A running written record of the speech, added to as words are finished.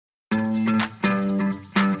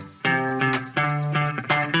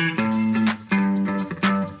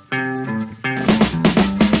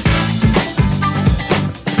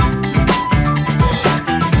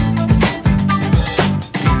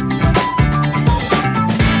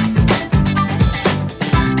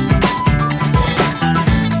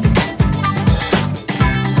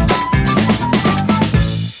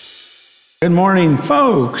Good morning,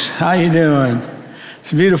 folks. How you doing?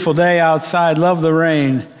 It's a beautiful day outside. Love the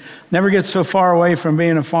rain. Never get so far away from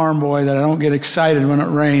being a farm boy that I don't get excited when it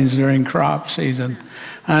rains during crop season.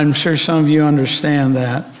 I'm sure some of you understand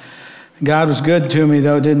that. God was good to me,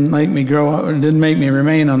 though. Didn't make me grow up, didn't make me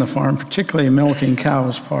remain on the farm, particularly milking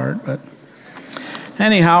cows part. But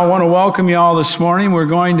anyhow, I want to welcome you all this morning. We're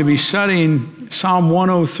going to be studying Psalm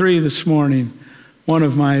 103 this morning, one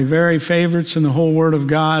of my very favorites in the whole Word of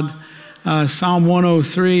God. Psalm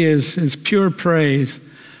 103 is pure praise.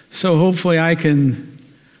 So hopefully I can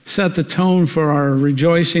set the tone for our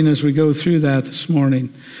rejoicing as we go through that this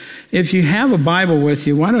morning. If you have a Bible with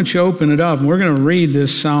you, why don't you open it up? And we're going to read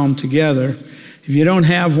this psalm together. If you don't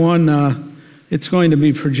have one, it's going to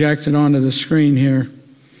be projected onto the screen here.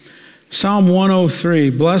 Psalm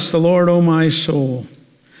 103, bless the Lord, O my soul.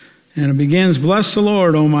 And it begins, bless the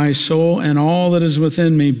Lord, O my soul, and all that is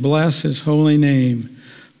within me, bless his holy name.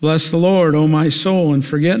 Bless the Lord, O my soul, and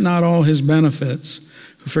forget not all his benefits,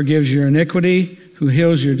 who forgives your iniquity, who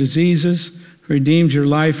heals your diseases, who redeems your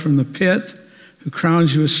life from the pit, who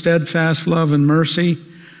crowns you with steadfast love and mercy,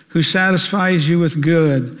 who satisfies you with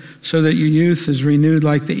good, so that your youth is renewed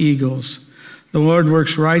like the eagles. The Lord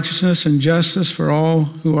works righteousness and justice for all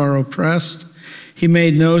who are oppressed. He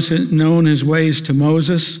made known his ways to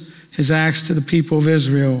Moses, his acts to the people of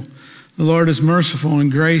Israel. The Lord is merciful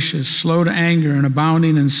and gracious, slow to anger and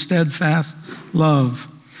abounding in steadfast love.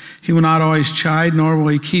 He will not always chide, nor will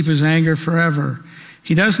he keep his anger forever.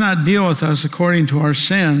 He does not deal with us according to our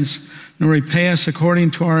sins, nor repay us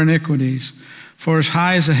according to our iniquities. For as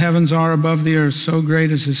high as the heavens are above the earth, so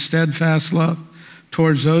great is his steadfast love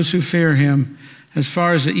towards those who fear him. As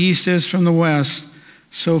far as the east is from the west,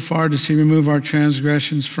 so far does he remove our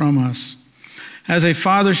transgressions from us. As a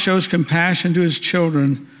father shows compassion to his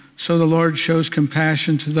children, so the Lord shows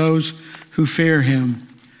compassion to those who fear him.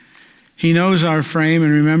 He knows our frame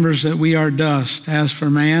and remembers that we are dust. As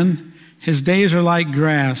for man, his days are like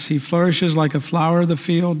grass. He flourishes like a flower of the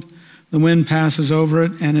field. The wind passes over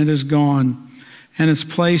it, and it is gone, and its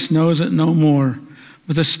place knows it no more.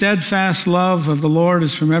 But the steadfast love of the Lord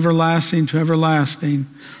is from everlasting to everlasting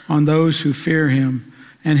on those who fear him,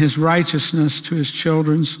 and his righteousness to his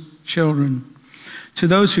children's children. To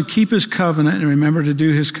those who keep his covenant and remember to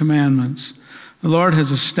do his commandments. The Lord has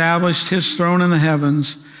established his throne in the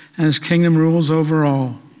heavens, and his kingdom rules over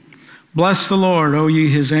all. Bless the Lord, O ye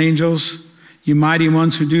his angels, you mighty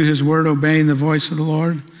ones who do his word, obeying the voice of the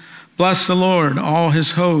Lord. Bless the Lord, all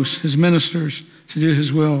his hosts, his ministers, to do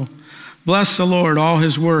his will. Bless the Lord, all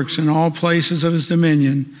his works, in all places of his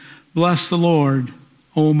dominion. Bless the Lord,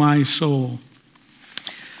 O my soul.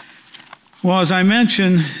 Well, as I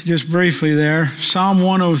mentioned just briefly there, Psalm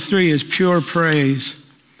 103 is pure praise.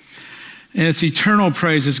 It's eternal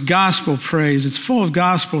praise. It's gospel praise. It's full of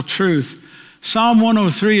gospel truth. Psalm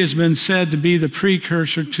 103 has been said to be the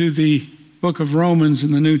precursor to the book of Romans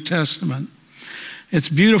in the New Testament. It's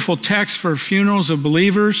beautiful text for funerals of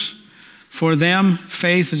believers. For them,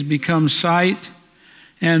 faith has become sight.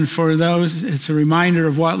 And for those, it's a reminder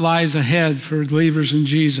of what lies ahead for believers in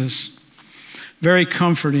Jesus. Very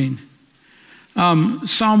comforting.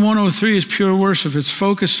 Psalm 103 is pure worship. It's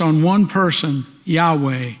focused on one person,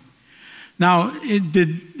 Yahweh. Now,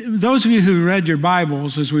 those of you who read your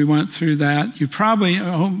Bibles as we went through that, you probably,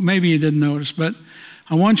 maybe you didn't notice, but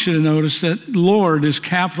I want you to notice that Lord is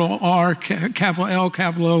capital R, capital L,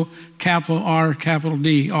 capital O, capital R, capital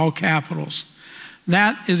D, all capitals.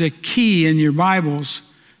 That is a key in your Bibles.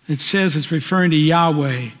 It says it's referring to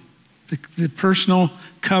Yahweh, the personal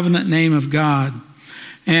covenant name of God.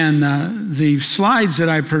 And the slides that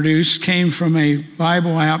I produced came from a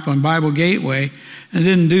Bible app on Bible Gateway. And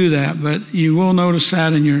didn't do that, but you will notice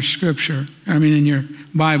that in your in your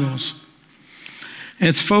Bibles.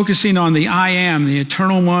 It's focusing on the I am, the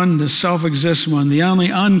eternal one, the self-existent one, the only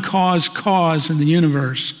uncaused cause in the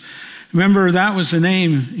universe. Remember, that was the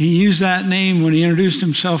name. He used that name when he introduced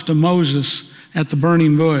himself to Moses at the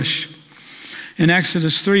burning bush. In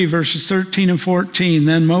Exodus 3, verses 13 and 14,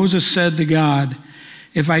 then Moses said to God,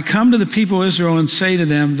 if I come to the people of Israel and say to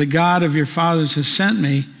them, the God of your fathers has sent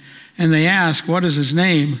me, and they ask, what is his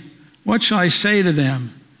name? What shall I say to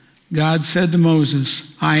them? God said to Moses,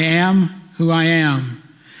 I am who I am.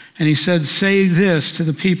 And he said, say this to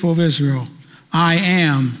the people of Israel, I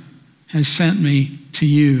am has sent me to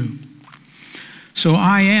you. So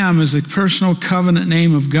I am is the personal covenant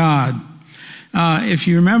name of God. If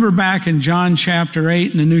you remember back in John chapter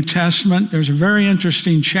 8 in the New Testament, there's a very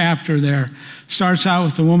interesting chapter there. Starts out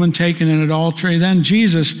with the woman taken in adultery. Then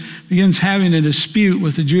Jesus begins having a dispute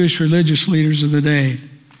with the Jewish religious leaders of the day.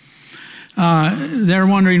 they're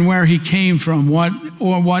wondering where he came from, what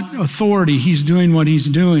authority he's doing what he's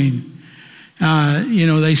doing.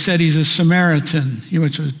 They said he's a Samaritan,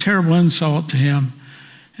 which was a terrible insult to him.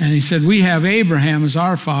 And he said, we have Abraham as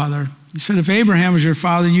our father. He said, if Abraham is your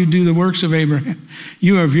father, you do the works of Abraham.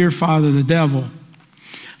 You are of your father, the devil.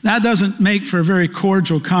 That doesn't make for a very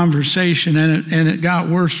cordial conversation, and it got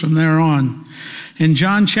worse from there on. In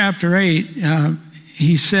John chapter 8,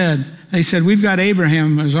 they said, we've got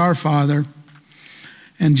Abraham as our father.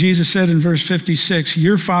 And Jesus said in verse 56,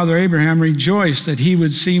 your father Abraham rejoiced that he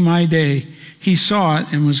would see my day. He saw it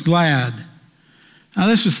and was glad. Now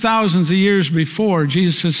this was thousands of years before.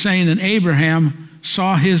 Jesus is saying that Abraham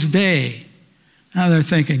saw his day. Now they're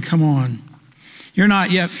thinking, come on. You're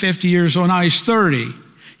not yet 50 years old. Now he's 30.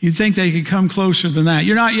 You'd think they could come closer than that.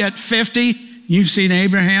 You're not yet 50. You've seen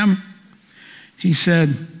Abraham. He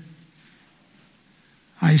said,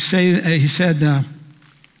 Jesus said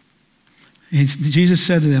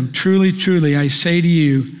to them, truly, truly, I say to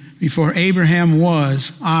you, before Abraham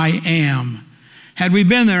was, I am. Had we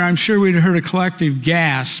been there, I'm sure we'd have heard a collective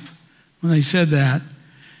gasp when they said that.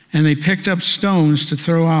 And they picked up stones to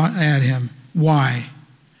throw out at him. Why?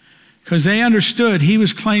 Because they understood he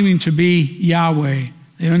was claiming to be Yahweh.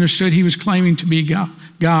 They understood he was claiming to be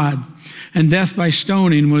God. And death by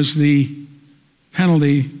stoning was the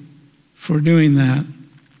penalty for doing that.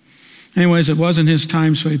 Anyways, it wasn't his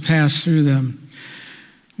time, so he passed through them.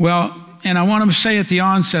 Well, and I want to say at the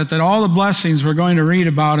onset that all the blessings we're going to read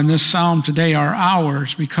about in this psalm today are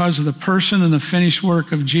ours because of the person and the finished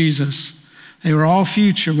work of Jesus. They were all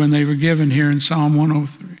future when they were given here in Psalm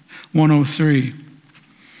 103.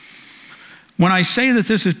 When I say that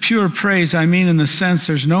this is pure praise, I mean in the sense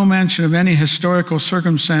there's no mention of any historical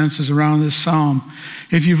circumstances around this psalm.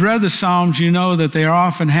 If you've read the Psalms, you know that they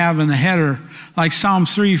often have in the header, like Psalm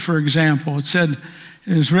 3, for example. It said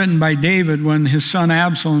it was written by David when his son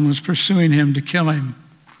Absalom was pursuing him to kill him.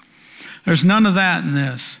 There's none of that in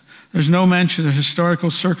this. There's no mention of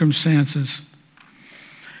historical circumstances.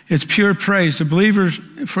 It's pure praise.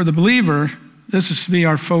 For the believer, this is to be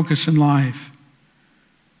our focus in life.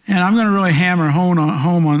 And I'm going to really hammer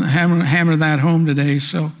that home today,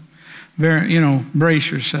 so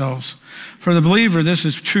brace yourselves. For the believer, this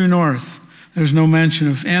is true north. There's no mention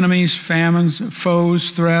of enemies, famines, foes,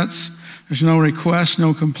 threats. There's no requests,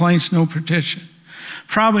 no complaints, no petition.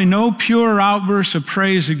 Probably no pure outburst of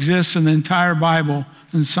praise exists in the entire Bible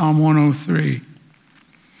than Psalm 103.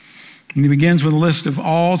 And it begins with a list of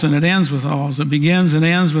alls, and it ends with alls. It begins and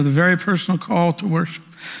ends with a very personal call to worship.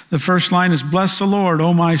 The first line is, bless the Lord,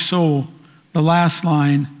 O my soul. The last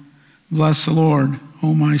line, bless the Lord,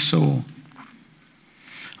 O my soul.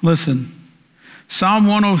 Listen, Psalm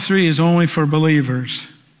 103 is only for believers,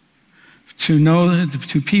 to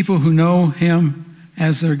people who know him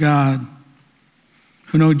as their God,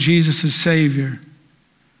 who know Jesus as Savior.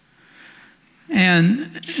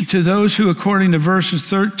 And to those who, according to verses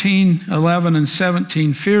 13, 11, and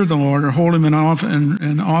 17, fear the Lord or hold him in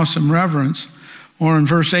awesome reverence, or in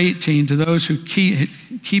verse 18, to those who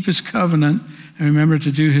keep his covenant and remember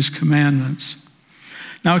to do his commandments.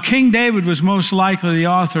 Now, King David was most likely the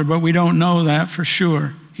author, but we don't know that for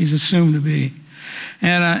sure. He's assumed to be.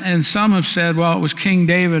 And some have said, well, it was King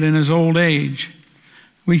David in his old age.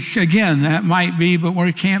 Again, that might be, but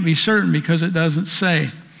we can't be certain because it doesn't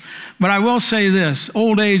say. But I will say this,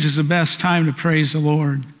 old age is the best time to praise the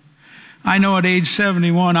Lord. I know at age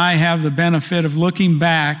 71, I have the benefit of looking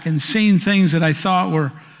back and seeing things that I thought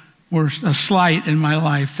were a slight in my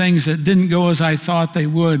life, things that didn't go as I thought they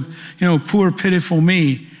would. Poor, pitiful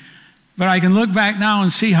me. But I can look back now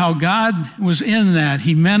and see how God was in that.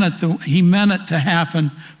 He meant it to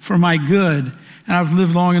happen for my good. And I've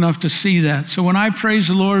lived long enough to see that. So when I praise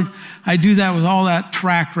the Lord, I do that with all that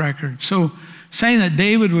track record. So saying that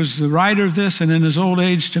David was the writer of this and in his old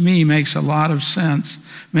age, to me, makes a lot of sense.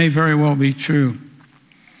 May very well be true.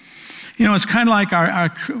 It's kind of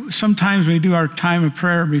like sometimes we do our time of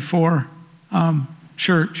prayer before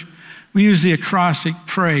church. We use the acrostic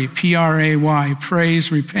PRAY, P-R-A-Y,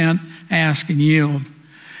 praise, repent, ask, and yield.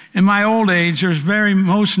 In my old age,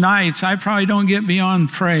 most nights, I probably don't get beyond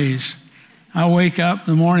praise. I'll wake up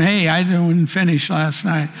in the morning, hey, I didn't finish last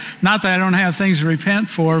night. Not that I don't have things to repent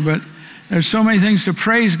for, but there's so many things to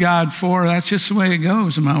praise God for. That's just the way it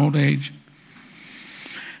goes in my old age.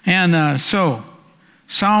 And this psalm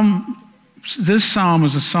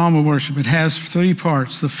is a psalm of worship. It has three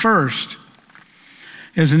parts. The first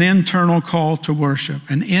is an internal call to worship.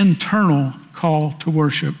 An internal call to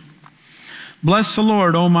worship. Bless the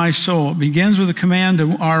Lord, O my soul. It begins with a command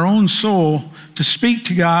to our own soul to speak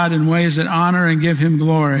to God in ways that honor and give him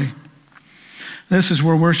glory. This is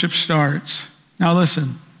where worship starts. Now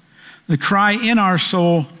listen, the cry in our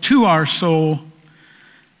soul, to our soul,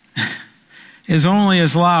 is only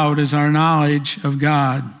as loud as our knowledge of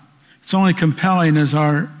God. It's only compelling as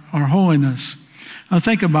our holiness. Now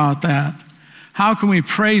think about that. How can we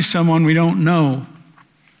praise someone we don't know?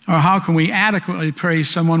 Or how can we adequately praise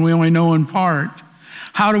someone we only know in part?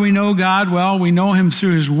 How do we know God? Well, we know him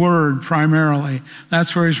through his word primarily.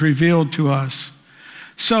 That's where he's revealed to us.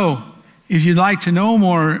 So, if you'd like to know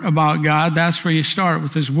more about God, that's where you start,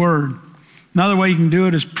 with his word. Another way you can do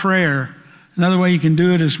it is prayer. Another way you can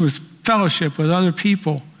do it is with fellowship with other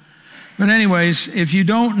people. But anyways, if you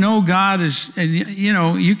don't know God,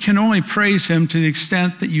 you can only praise him to the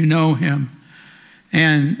extent that you know him.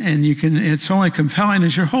 And you can, it's only compelling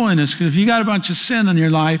as your holiness, because if you got a bunch of sin in your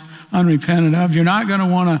life unrepented of, you're not going to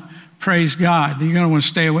want to praise God. You're going to want to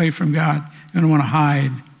stay away from God. You're going to want to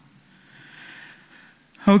hide.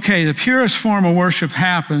 Okay, the purest form of worship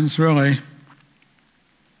happens, really,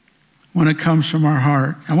 when it comes from our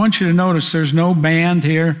heart. I want you to notice there's no band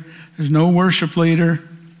here. There's no worship leader.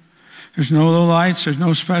 There's no low lights. There's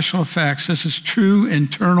no special effects. This is true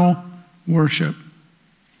internal worship.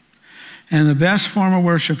 And the best form of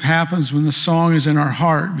worship happens when the song is in our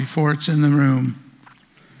heart before it's in the room.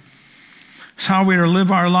 It's how we are to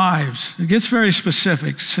live our lives. It gets very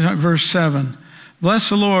specific. Verse 7, bless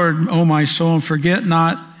the Lord, O my soul, and forget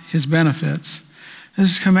not his benefits.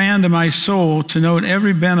 This is a command to my soul to note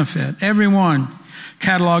every benefit, every one.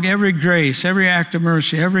 Catalog every grace, every act of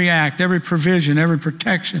mercy, every act, every provision, every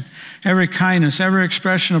protection, every kindness, every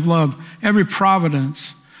expression of love, every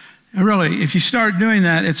providence. And really, if you start doing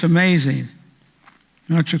that, it's amazing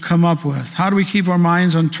what you come up with. How do we keep our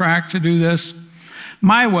minds on track to do this?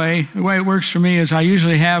 My way, the way it works for me, is I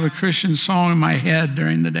usually have a Christian song in my head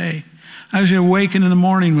during the day. I usually awaken in the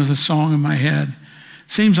morning with a song in my head.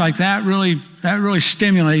 Seems like that really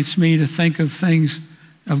stimulates me to think of things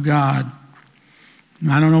of God.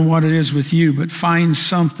 I don't know what it is with you, but find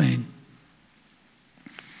something.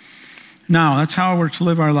 Now, that's how we're to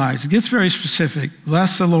live our lives. It gets very specific.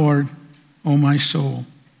 Bless the Lord, O my soul.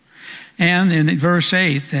 And in verse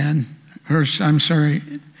 8 then,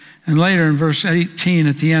 and later in verse 18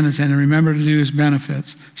 at the end it says, and remember to do his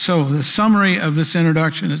benefits. So the summary of this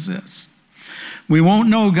introduction is this. We won't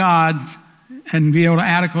know God and be able to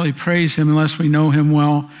adequately praise him unless we know him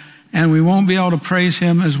well. And we won't be able to praise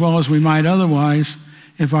him as well as we might otherwise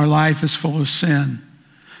if our life is full of sin.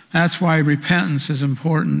 That's why repentance is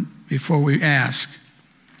important before we ask.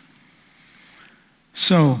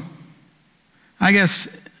 So, I guess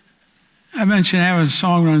I mentioned having a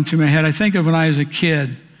song running through my head. I think of when I was a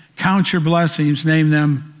kid. Count your blessings, name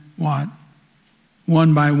them what?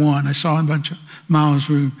 One by one. I saw a bunch of mouths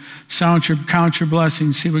room. Count your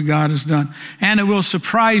blessings, see what God has done. And it will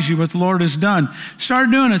surprise you what the Lord has done.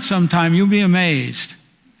 Start doing it sometime. You'll be amazed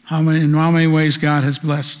in how many ways God has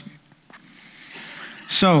blessed you.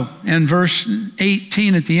 So, in verse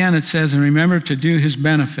 18 at the end it says, and remember to do his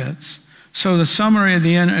benefits. So the summary of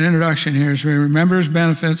the introduction here is we remember his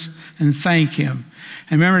benefits and thank him.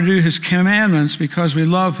 And remember to do his commandments because we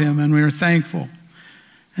love him and we are thankful.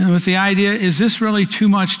 And with the idea, is this really too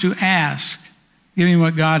much to ask, given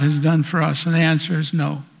what God has done for us? And the answer is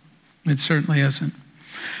no, it certainly isn't.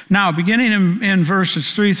 Now, beginning in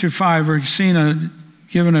verses 3 through 5, we're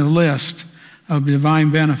given a list of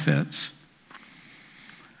divine benefits.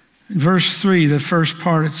 In verse 3, the first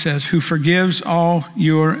part, it says, who forgives all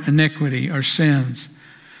your iniquity or sins.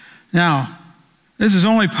 Now, this is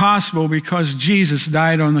only possible because Jesus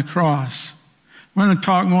died on the cross. We're going to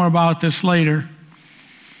talk more about this later.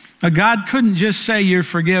 God couldn't just say you're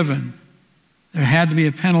forgiven. There had to be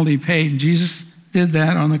a penalty paid, and Jesus did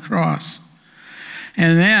that on the cross.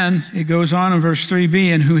 And then it goes on in verse 3b,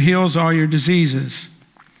 and who heals all your diseases.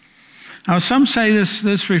 Now, some say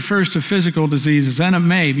this refers to physical diseases, and it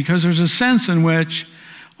may, because there's a sense in which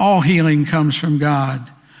all healing comes from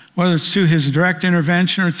God, whether it's through his direct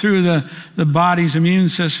intervention or through the body's immune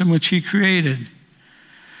system, which he created.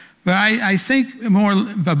 But I think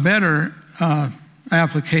a better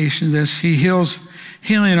application of this,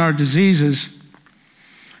 healing our diseases,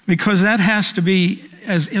 because that has to be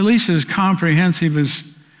at least as comprehensive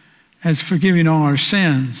as forgiving all our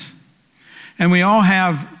sins. And we all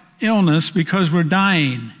have illness because we're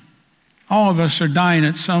dying. All of us are dying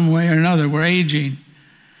at some way or another. We're aging.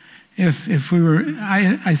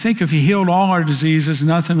 I think if he healed all our diseases,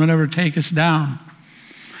 nothing would ever take us down.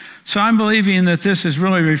 So I'm believing that this is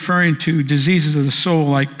really referring to diseases of the soul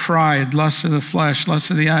like pride, lust of the flesh,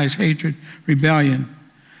 lust of the eyes, hatred, rebellion.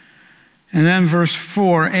 And then verse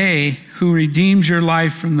 4a, who redeems your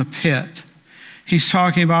life from the pit. He's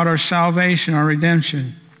talking about our salvation, our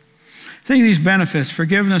redemption. Think of these benefits: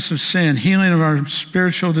 forgiveness of sin, healing of our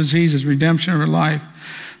spiritual diseases, redemption of our life.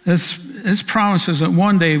 This promises that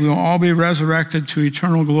one day we will all be resurrected to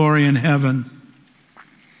eternal glory in heaven.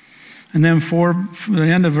 And then the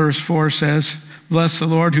end of verse 4 says, bless the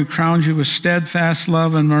Lord who crowns you with steadfast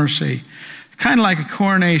love and mercy. Kind of like a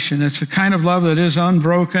coronation. It's a kind of love that is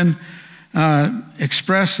unbroken,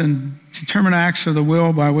 expressed in determined acts of the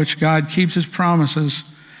will by which God keeps his promises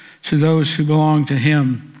to those who belong to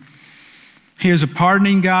him. He is a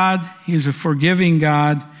pardoning God. He is a forgiving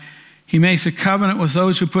God. He makes a covenant with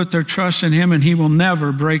those who put their trust in him, and he will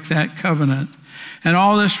never break that covenant. And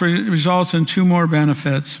all this results in two more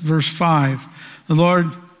benefits. Verse 5,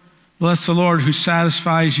 bless the Lord who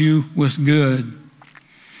satisfies you with good.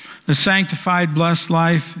 The sanctified, blessed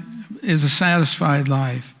life is a satisfied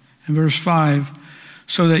life. In verse 5,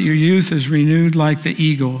 so that your youth is renewed like the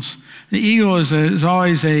eagles. The eagle is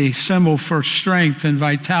always a symbol for strength and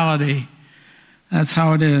vitality. That's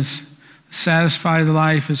how it is. Satisfied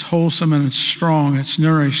life is wholesome and it's strong. It's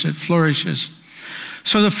nourished. It flourishes.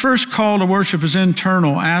 So the first call to worship is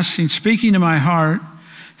internal, speaking to my heart,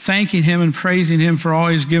 thanking him and praising him for all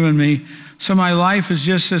he's given me. So my life is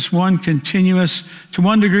just this one continuous, to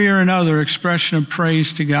one degree or another, expression of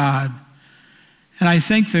praise to God. And I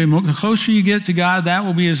think the closer you get to God, that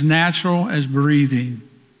will be as natural as breathing.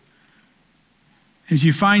 If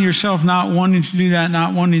you find yourself not wanting to do that,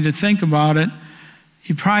 not wanting to think about it,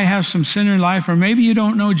 you probably have some sin in your life, or maybe you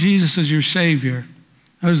don't know Jesus as your Savior.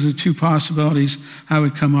 Those are the two possibilities I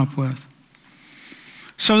would come up with.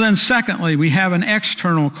 So then secondly, we have an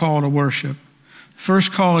external call to worship.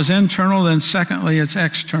 First call is internal, then secondly, it's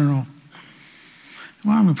external.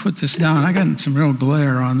 Well, I'm going to put this down. I got some real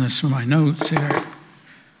glare on this from my notes here.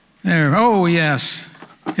 There. Oh, yes.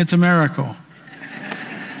 It's a miracle.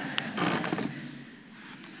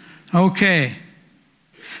 Okay.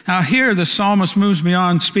 Now here the psalmist moves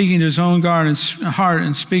beyond speaking to his own heart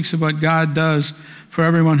and speaks of what God does for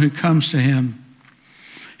everyone who comes to him.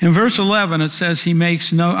 In verse 11 it says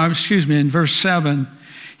in verse 7,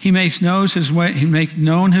 he makes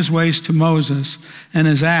known his ways to Moses and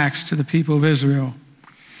his acts to the people of Israel.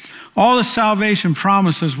 All the salvation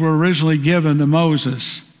promises were originally given to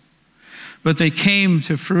Moses, but they came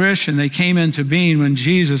to fruition, they came into being when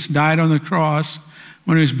Jesus died on the cross,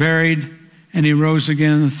 when he was buried, and he rose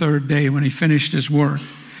again the third day when he finished his work.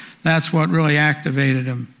 That's what really activated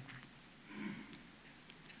him.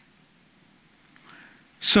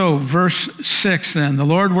 So, verse 6 then, the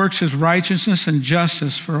Lord works his righteousness and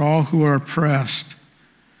justice for all who are oppressed.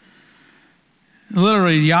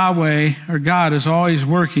 Literally, Yahweh, or God, is always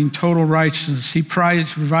working total righteousness. He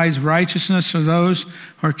provides righteousness for those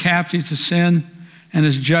who are captive to sin, and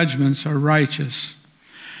his judgments are righteous.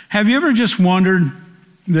 Have you ever just wondered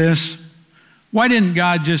this? Why didn't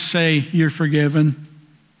God just say, you're forgiven?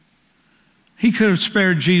 He could have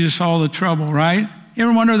spared Jesus all the trouble, right? You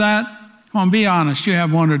ever wonder that? Come on, be honest. You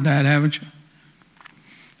have wondered that, haven't you?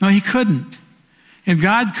 No, he couldn't. If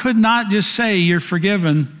God could not just say, you're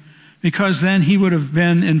forgiven, because then he would have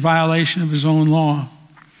been in violation of his own law.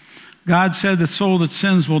 God said the soul that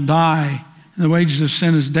sins will die, and the wages of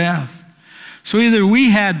sin is death. So either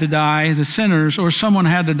we had to die, the sinners, or someone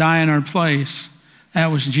had to die in our place. That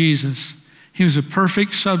was Jesus. He was a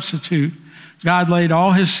perfect substitute. God laid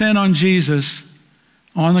all his sin on Jesus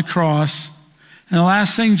on the cross. And the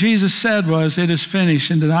last thing Jesus said was, it is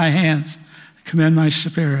finished. Into thy hands I commend my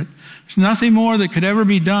spirit. There's nothing more that could ever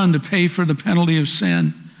be done to pay for the penalty of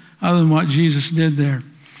sin other than what Jesus did there.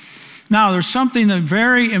 Now, there's something that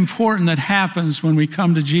very important that happens when we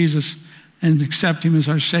come to Jesus and accept him as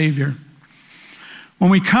our Savior.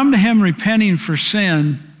 When we come to him repenting for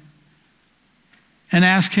sin and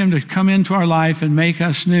ask him to come into our life and make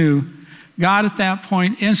us new, God at that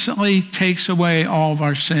point instantly takes away all of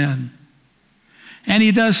our sin. And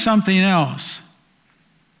he does something else.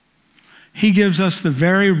 He gives us the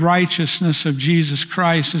very righteousness of Jesus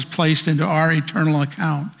Christ is placed into our eternal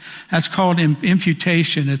account. That's called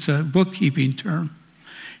imputation. It's a bookkeeping term.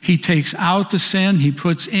 He takes out the sin. He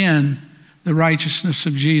puts in the righteousness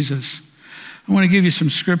of Jesus. I want to give you some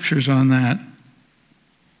scriptures on that.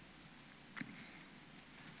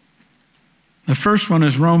 The first one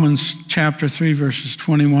is Romans chapter 3, verses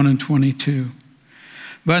 21 and 22.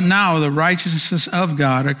 But now the righteousness of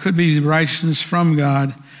God, or it could be the righteousness from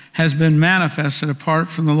God, has been manifested apart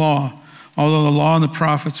from the law, although the law and the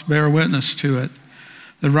prophets bear witness to it.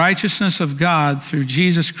 The righteousness of God through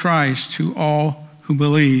Jesus Christ to all who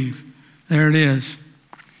believe. There it is.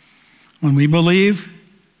 When we believe,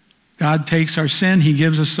 God takes our sin. He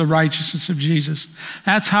gives us the righteousness of Jesus.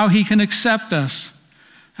 That's how he can accept us.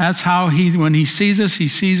 That's how when he sees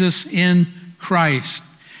us in Christ.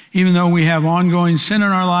 Even though we have ongoing sin in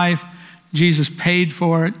our life, Jesus paid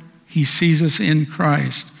for it. He sees us in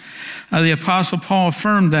Christ. The Apostle Paul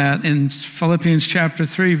affirmed that in Philippians chapter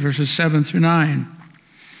 3, verses 7 through 9.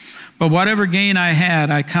 But whatever gain I had,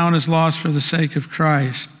 I count as loss for the sake of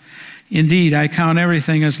Christ. Indeed, I count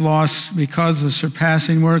everything as loss because of the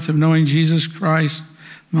surpassing worth of knowing Jesus Christ,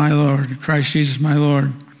 my Lord, Christ Jesus, my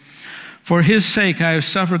Lord. For his sake I have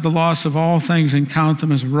suffered the loss of all things and count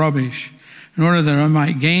them as rubbish, in order that I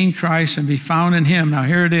might gain Christ and be found in him. Now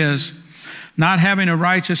here it is, not having a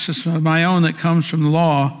righteousness of my own that comes from the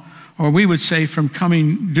law, or we would say from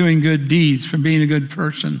doing good deeds, from being a good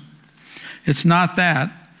person. It's not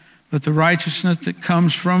that, but the righteousness that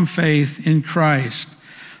comes from faith in Christ,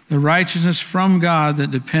 the righteousness from God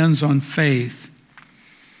that depends on faith.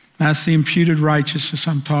 That's the imputed righteousness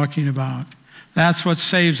I'm talking about. That's what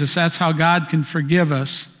saves us. That's how God can forgive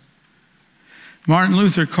us. Martin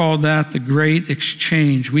Luther called that the great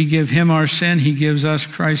exchange. We give him our sin, he gives us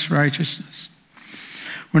Christ's righteousness.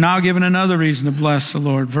 We're now given another reason to bless the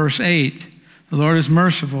Lord. Verse 8, the Lord is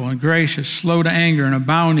merciful and gracious, slow to anger and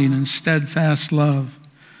abounding in steadfast love.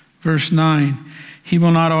 Verse 9, he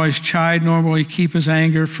will not always chide, nor will he keep his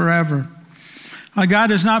anger forever. God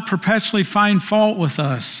does not perpetually find fault with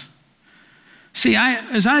us. See,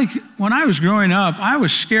 when I was growing up, I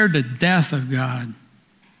was scared to death of God.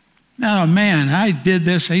 Oh man, I did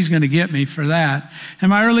this, he's going to get me for that. In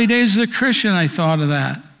my early days as a Christian, I thought of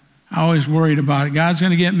that. I always worried about it. God's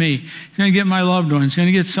going to get me. He's going to get my loved ones. He's going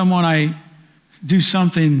to get someone I do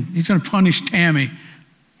something. He's going to punish Tammy,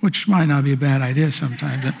 which might not be a bad idea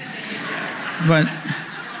sometimes. But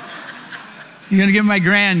he's going to get my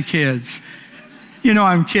grandkids. You know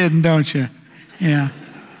I'm kidding, don't you? Yeah.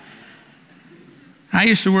 I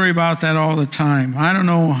used to worry about that all the time. I don't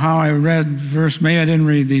know how I read verse. Maybe I didn't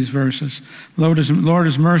read these verses. Lord is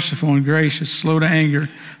merciful and gracious, slow to anger,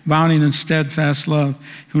 abounding in steadfast love.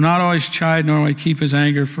 He will not always chide, nor will he keep his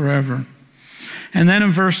anger forever. And then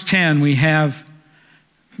in verse 10, we have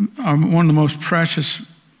one of the most precious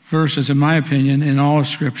verses, in my opinion, in all of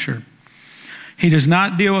Scripture. He does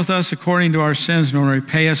not deal with us according to our sins, nor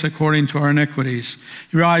repay us according to our iniquities.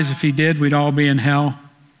 You realize if he did, we'd all be in hell.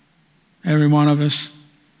 Every one of us.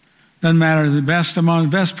 Doesn't matter, the best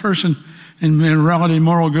person in relative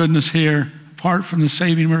moral goodness here, apart from the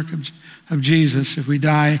saving work of Jesus, if we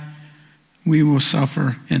die, we will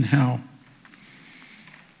suffer in hell.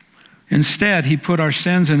 Instead, he put our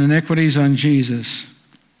sins and iniquities on Jesus.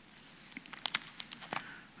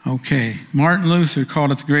 Okay, Martin Luther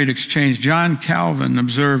called it the great exchange. John Calvin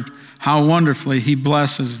observed how wonderfully he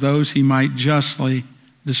blesses those he might justly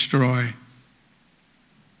destroy.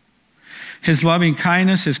 His loving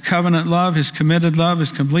kindness, his covenant love, his committed love,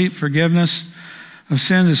 his complete forgiveness of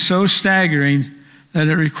sin is so staggering that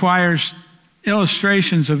it requires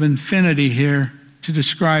illustrations of infinity here to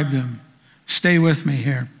describe them. Stay with me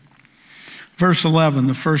here. Verse 11,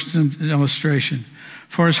 the first illustration.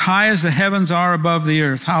 For as high as the heavens are above the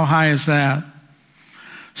earth, how high is that?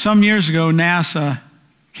 Some years ago, NASA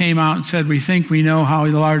came out and said, we think we know how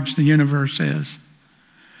large the universe is.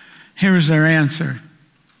 Here's their answer.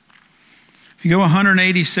 If you go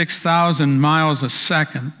 186,000 miles a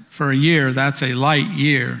second for a year, that's a light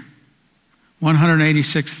year.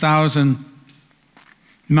 186,000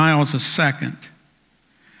 miles a second.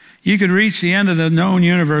 You could reach the end of the known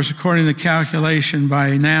universe, according to the calculation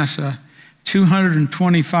by NASA,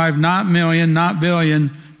 225, not million, not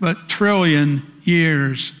billion, but trillion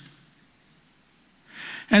years.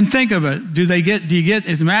 And think of it.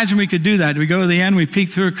 Imagine we could do that. Do we go to the end, we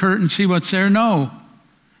peek through a curtain, see what's there? No.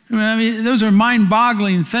 I mean, those are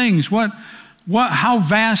mind-boggling things. How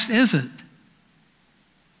vast is it?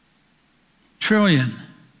 Trillion.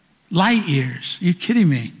 Light years. Are you kidding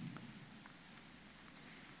me?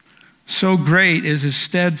 So great is his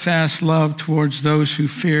steadfast love towards those who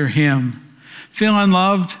fear him. Feel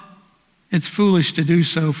unloved? It's foolish to do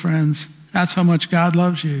so, friends. That's how much God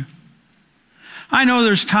loves you. I know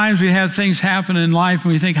there's times we have things happen in life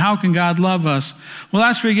and we think, how can God love us? Well,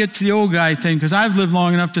 that's where you get to the old guy thing, because I've lived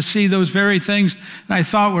long enough to see those very things that I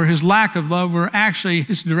thought were his lack of love were actually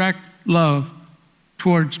his direct love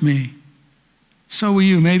towards me. So will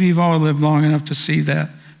you. Maybe you've all lived long enough to see that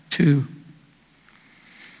too.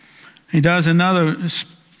 He does another,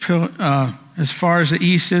 as far as the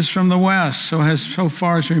east is from the west, so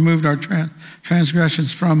far as removed our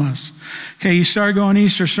transgressions from us. Okay, you start going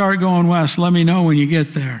east or start going west, let me know when you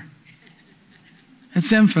get there.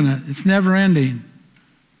 It's infinite. It's never ending.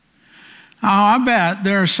 Oh, I bet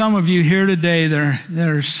there are some of you here today that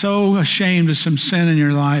are so ashamed of some sin in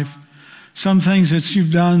your life, some things that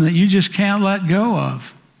you've done that you just can't let go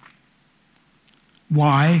of.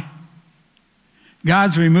 Why?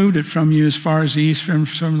 God's removed it from you as far as the east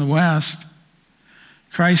from the west.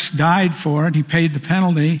 Christ died for it. He paid the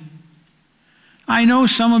penalty. I know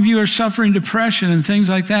some of you are suffering depression and things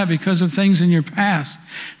like that because of things in your past.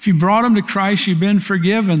 If you brought them to Christ, you've been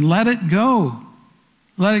forgiven. Let it go.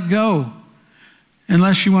 Let it go.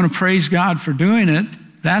 Unless you want to praise God for doing it,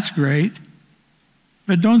 that's great.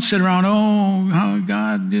 But don't sit around,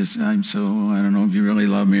 God, I don't know if you really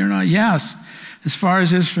love me or not. Yes, as far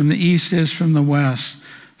as is from the east is from the west,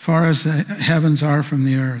 as far as the heavens are from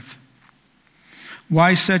the earth.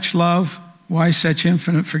 Why such love? Why such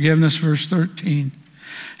infinite forgiveness? Verse 13.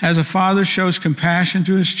 As a father shows compassion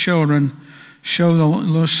to his children, so the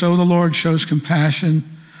Lord shows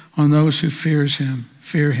compassion on those who fear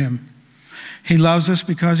him. He loves us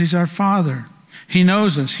because he's our Father. He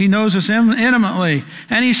knows us. He knows us intimately,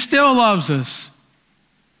 and he still loves us.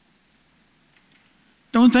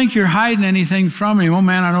 Don't think you're hiding anything from him. Oh,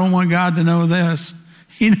 man, I don't want God to know this.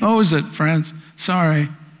 He knows it, friends. Sorry.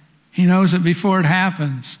 He knows it before it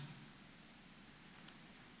happens.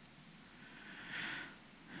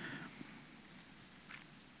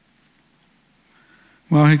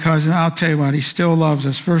 Well, because I'll tell you what, he still loves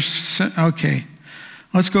us. Okay.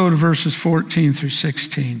 Let's go to verses 14 through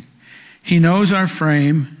 16. He knows our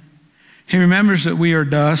frame. He remembers that we are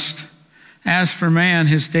dust. As for man,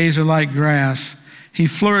 his days are like grass. He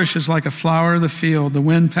flourishes like a flower of the field. The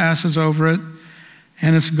wind passes over it,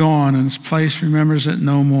 and it's gone, and its place remembers it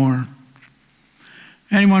no more.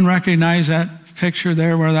 Anyone recognize that picture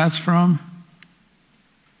there, where that's from?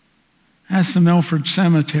 That's the Milford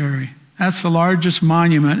Cemetery. That's the largest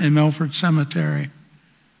monument in Milford Cemetery.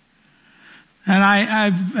 And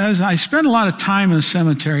I spend a lot of time in the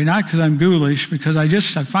cemetery, not because I'm ghoulish, because I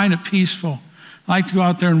find it peaceful. I like to go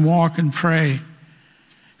out there and walk and pray.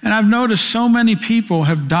 And I've noticed so many people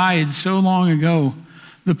have died so long ago.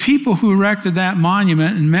 The people who erected that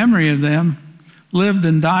monument, in memory of them, lived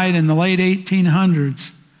and died in the late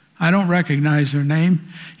 1800s. I don't recognize their name.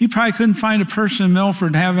 You probably couldn't find a person in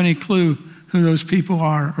Milford to have any clue who those people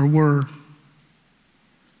are or were.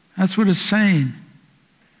 That's what it's saying.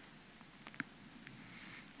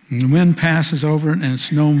 And the wind passes over it, and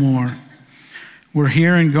it's no more. We're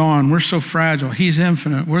here and gone. We're so fragile. He's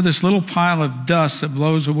infinite. We're this little pile of dust that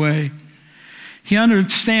blows away. He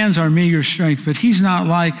understands our meager strength, but he's not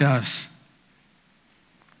like us.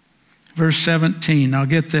 Verse 17, now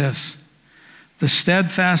get this. The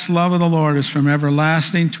steadfast love of the Lord is from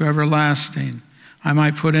everlasting to everlasting. I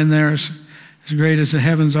might put in there as great as the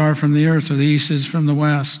heavens are from the earth, or the east is from the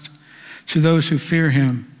west, to those who fear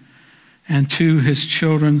him, and to his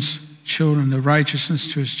children's children, the righteousness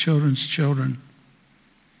to his children's children.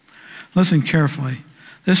 Listen carefully.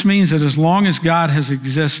 This means that as long as God has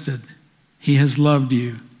existed, he has loved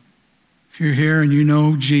you. If you're here and you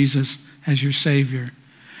know Jesus as your Savior.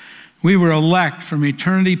 We were elect from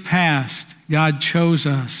eternity past. God chose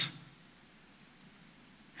us.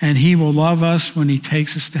 And he will love us when he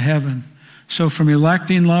takes us to heaven. So from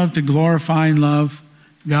electing love to glorifying love,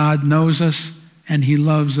 God knows us and he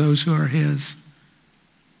loves those who are his.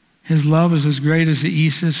 His love is as great as the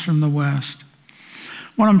east is from the west.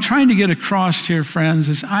 What I'm trying to get across here, friends,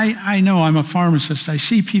 is I know I'm a pharmacist. I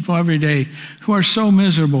see people every day who are so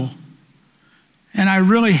miserable. And I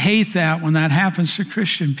really hate that when that happens to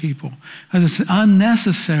Christian people, because it's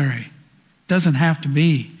unnecessary. It doesn't have to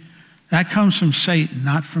be. That comes from Satan,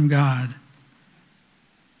 not from God.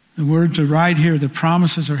 The words are right here. The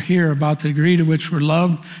promises are here about the degree to which we're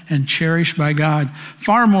loved and cherished by God,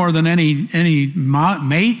 far more than any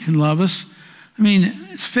mate can love us. I mean,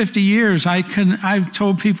 it's 50 years. I've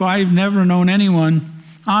told people I've never known anyone,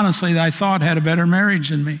 honestly, that I thought had a better marriage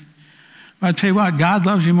than me. But I tell you what, God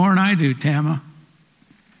loves you more than I do, Tama.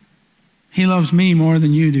 He loves me more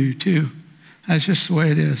than you do, too. That's just the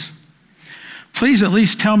way it is. Please at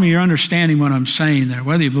least tell me you're understanding what I'm saying there.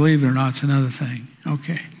 Whether you believe it or not, it's another thing.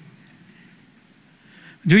 Okay.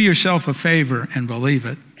 Do yourself a favor and believe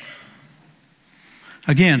it.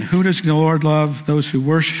 Again, who does the Lord love? Those who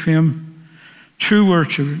worship him. True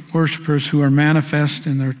worshipers who are manifest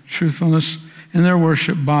in their truthfulness in their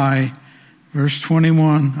worship by, verse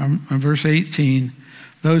 21, verse 18,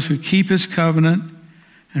 those who keep his covenant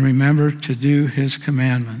and remember to do his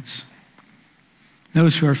commandments.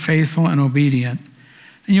 Those who are faithful and obedient.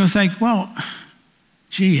 And you'll think, well,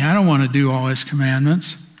 gee, I don't want to do all his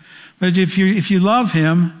commandments. But if you love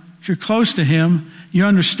him, if you're close to him, you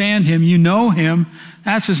understand him, you know him,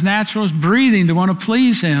 that's as natural as breathing to want to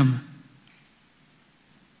please him.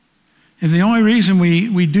 If the only reason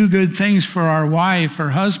we do good things for our wife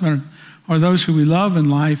or husband or those who we love in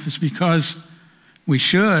life is because we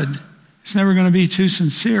should, it's never going to be too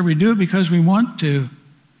sincere. We do it because we want to.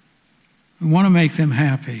 We want to make them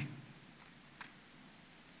happy.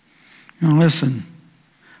 Now listen,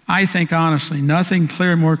 I think honestly, nothing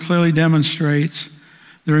more clearly demonstrates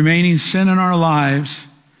the remaining sin in our lives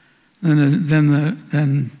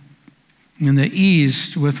than the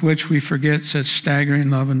ease with which we forget such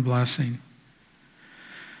staggering love and blessing.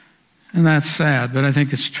 And that's sad, but I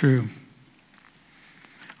think it's true.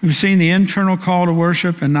 We've seen the internal call to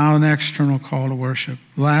worship and now an external call to worship.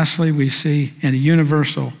 Lastly, we see a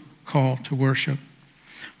universal call to worship.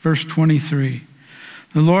 Verse 23,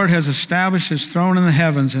 the Lord has established his throne in the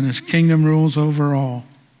heavens and his kingdom rules over all.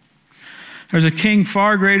 There's a king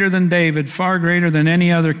far greater than David, far greater than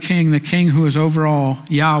any other king, the king who is over all,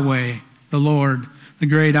 Yahweh, the Lord, the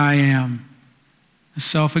great I am, the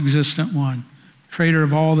self-existent one, creator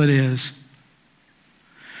of all that is.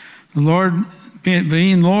 The Lord,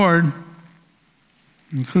 being Lord,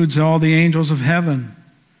 includes all the angels of heaven.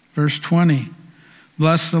 Verse 20,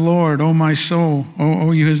 bless the Lord, O my soul.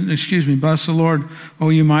 Bless the Lord, O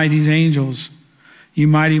you mighty angels, you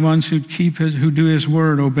mighty ones who do his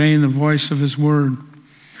word, obeying the voice of his word.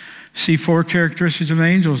 See 4 characteristics of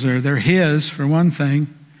angels there. They're his, for one thing.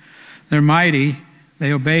 They're mighty.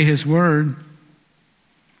 They obey his word.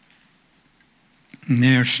 And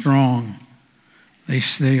they are strong.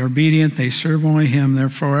 They are obedient. They serve only him. They're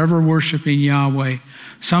forever worshiping Yahweh,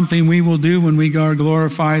 something we will do when we are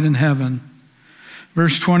glorified in heaven.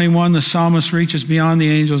 Verse 21, the psalmist reaches beyond the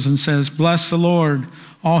angels and says, bless the Lord,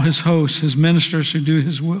 all his hosts, his ministers who do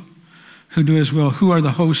his will, who are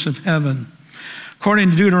the hosts of heaven.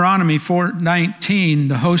 According to Deuteronomy 4:19,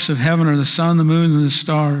 the hosts of heaven are the sun, the moon, and the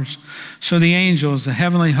stars. So the angels, the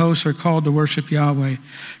heavenly hosts, are called to worship Yahweh.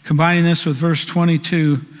 Combining this with verse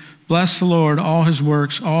 22, bless the Lord, all his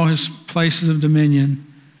works, all his places of dominion.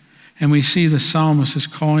 And we see the psalmist is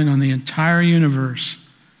calling on the entire universe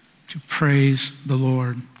to praise the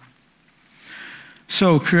Lord.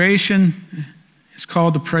 So creation is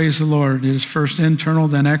called to praise the Lord. It is first internal,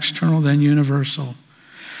 then external, then universal.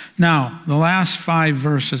 Now, the last 5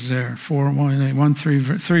 verses there,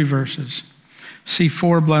 3 verses. See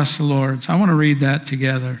 4 bless the Lords. I want to read that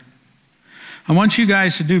together. I want you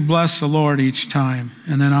guys to do bless the Lord each time,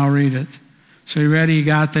 and then I'll read it. So you ready? You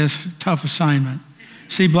got this? Tough assignment.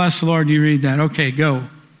 See bless the Lord, you read that. Okay, go.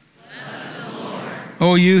 Bless the Lord.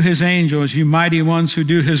 O you, his angels, you mighty ones who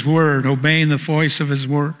do his word, obeying the voice of his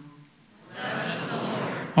word. Bless the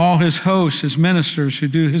Lord. All his hosts, his ministers who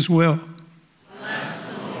do his will. Bless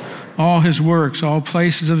the Lord. All his works, all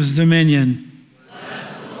places of his dominion.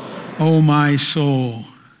 Bless the Lord. O my soul.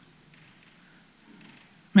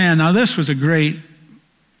 Man, now this was a great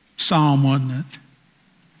psalm, wasn't it?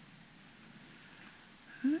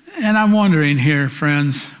 And I'm wondering here,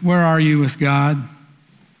 friends, where are you with God?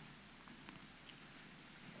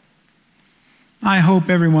 I hope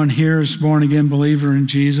everyone here is a born-again believer in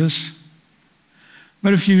Jesus.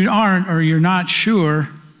 But if you aren't or you're not sure,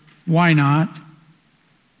 why not?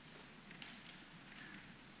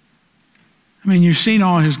 I mean, you've seen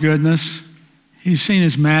all his goodness. You've seen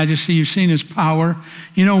his majesty. You've seen his power.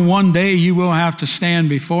 You know, one day you will have to stand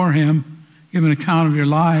before him, give an account of your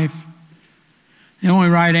life. The only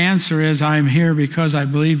right answer is, I'm here because I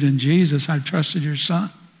believed in Jesus. I've trusted your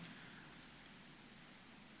Son.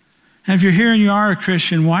 And if you're here and you are a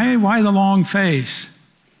Christian, why the long face?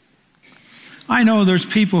 I know there's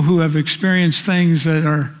people who have experienced things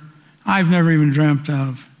that I've never even dreamt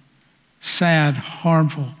of. Sad,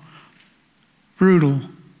 harmful, brutal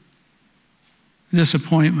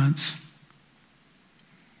disappointments.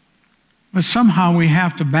 But somehow we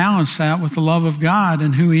have to balance that with the love of God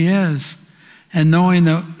and who he is. And knowing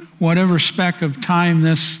that whatever speck of time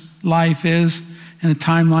this life is in a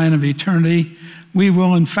timeline of eternity, we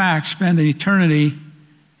will in fact spend an eternity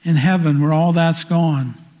in heaven where all that's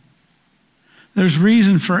gone. There's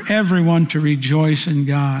reason for everyone to rejoice in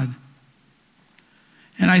God.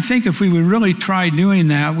 And I think if we would really try doing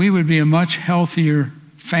that, we would be a much healthier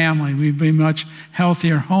family. We'd be much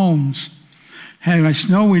healthier homes. And I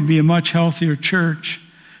know we'd be a much healthier church.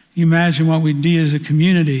 You imagine what we'd be as a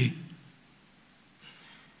community,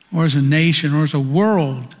 or as a nation, or as a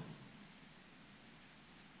world.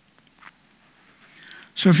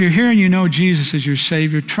 So if you're here and you know Jesus as your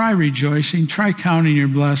Savior, try rejoicing, try counting your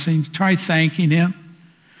blessings, try thanking him.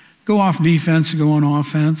 Go off defense and go on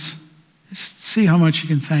offense. Just see how much you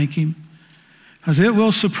can thank him. Because it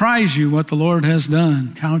will surprise you what the Lord has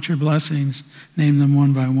done. Count your blessings, name them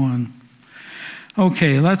one by one.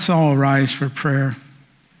 Okay, let's all rise for prayer.